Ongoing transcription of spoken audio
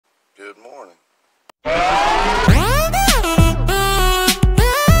Good morning.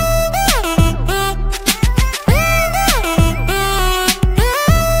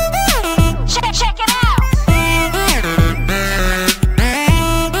 Check it out.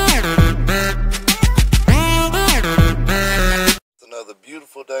 It's another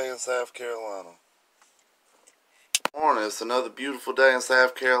beautiful day in South Carolina. Morning. It's another beautiful day in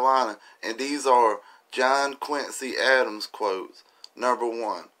South Carolina, and these are John Quincy Adams quotes. Number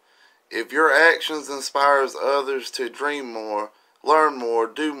 1. If your actions inspires others to dream more, learn more,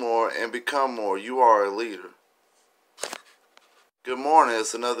 do more, and become more, you are a leader. Good morning.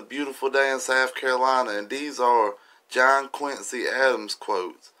 It's another beautiful day in South Carolina, and these are John Quincy Adams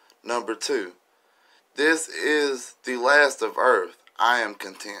quotes. Number 2. This is the last of earth. I am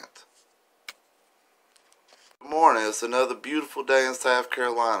content. Good morning. It's another beautiful day in South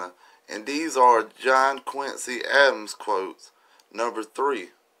Carolina, and these are John Quincy Adams quotes. Number 3.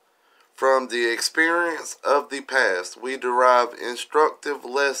 From the experience of the past, we derive instructive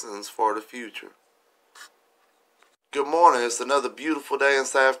lessons for the future. Good morning. It's another beautiful day in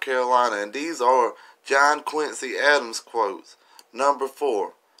South Carolina, and these are John Quincy Adams quotes. Number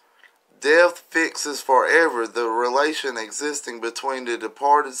 4. Death fixes forever the relation existing between the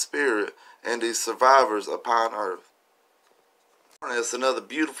departed spirit and the survivors upon earth. It's another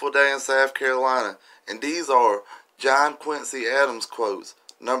beautiful day in South Carolina, and these are John Quincy Adams quotes.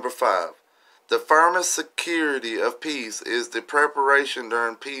 Number 5. The firmest security of peace is the preparation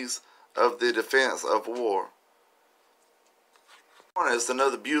during peace of the defense of war. It's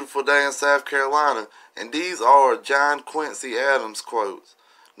another beautiful day in South Carolina, and these are John Quincy Adams quotes.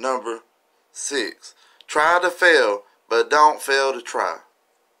 Number 6. Try to fail, but don't fail to try.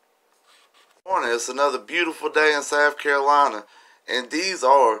 It's another beautiful day in South Carolina, and these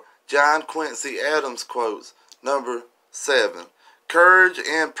are John Quincy Adams quotes. Number 7. Courage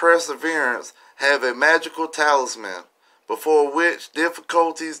and perseverance have a magical talisman, before which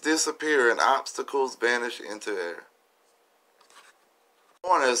difficulties disappear and obstacles vanish into air.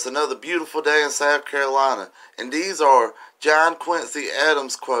 It's another beautiful day in South Carolina, and these are John Quincy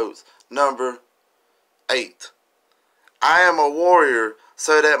Adams quotes. Number 8. I am a warrior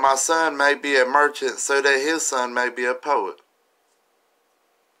so that my son may be a merchant, so that his son may be a poet.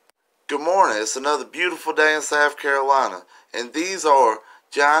 Good morning. It's another beautiful day in South Carolina, and these are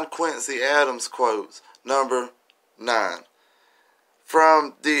John Quincy Adams quotes. Number 9.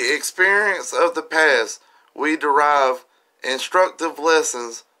 From the experience of the past, we derive instructive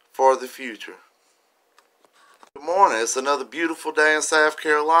lessons for the future. Good morning. It's another beautiful day in South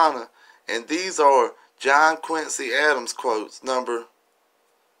Carolina, and these are John Quincy Adams quotes. Number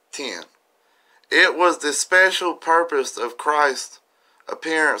 10. It was the special purpose of Christ's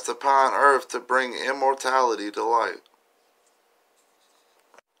appearance upon earth to bring immortality to light.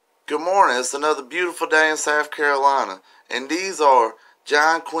 Good morning. It's another beautiful day in South Carolina, and these are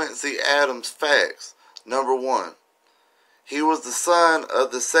John Quincy Adams facts. Number 1. He was the son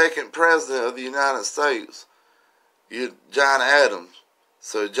of the second president of the United States, John Adams.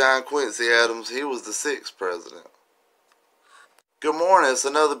 So John Quincy Adams, he was the 6th president. Good morning. It's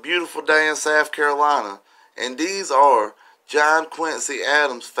another beautiful day in South Carolina, and these are John Quincy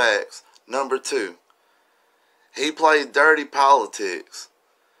Adams facts. Number 2. He played dirty politics.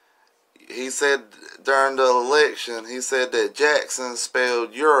 He said during the election, he said that Jackson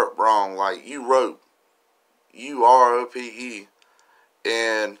spelled Europe wrong, like Europe, U-R-O-P-E.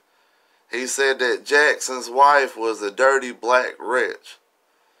 And he said that Jackson's wife was a dirty black wretch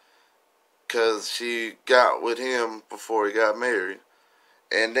because she got with him before he got married.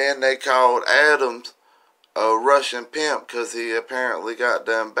 And then they called Adams a Russian pimp because he apparently got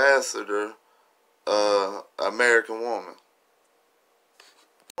the ambassador, American woman.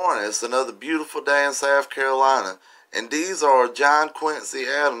 Good morning. It's another beautiful day in South Carolina, and these are John Quincy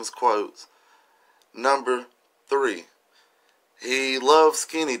Adams quotes. Number 3. He loved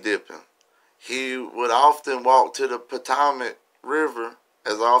skinny dipping. He would often walk to the Potomac River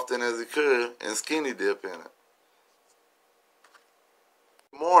as often as he could and skinny dip in it.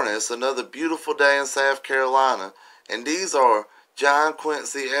 Good morning. It's another beautiful day in South Carolina, and these are John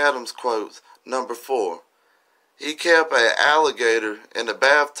Quincy Adams quotes. Number 4. He kept an alligator in the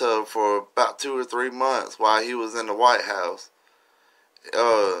bathtub for about 2 or 3 months while he was in the White House. It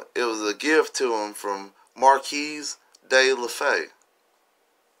was a gift to him from Marquise de Lafayette.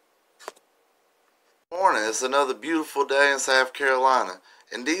 Good morning. It's another beautiful day in South Carolina,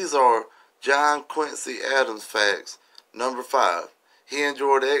 and these are John Quincy Adams facts. Number 5. He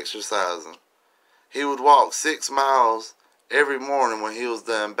enjoyed exercising. He would walk 6 miles every morning when he was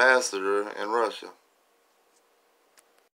the ambassador in Russia.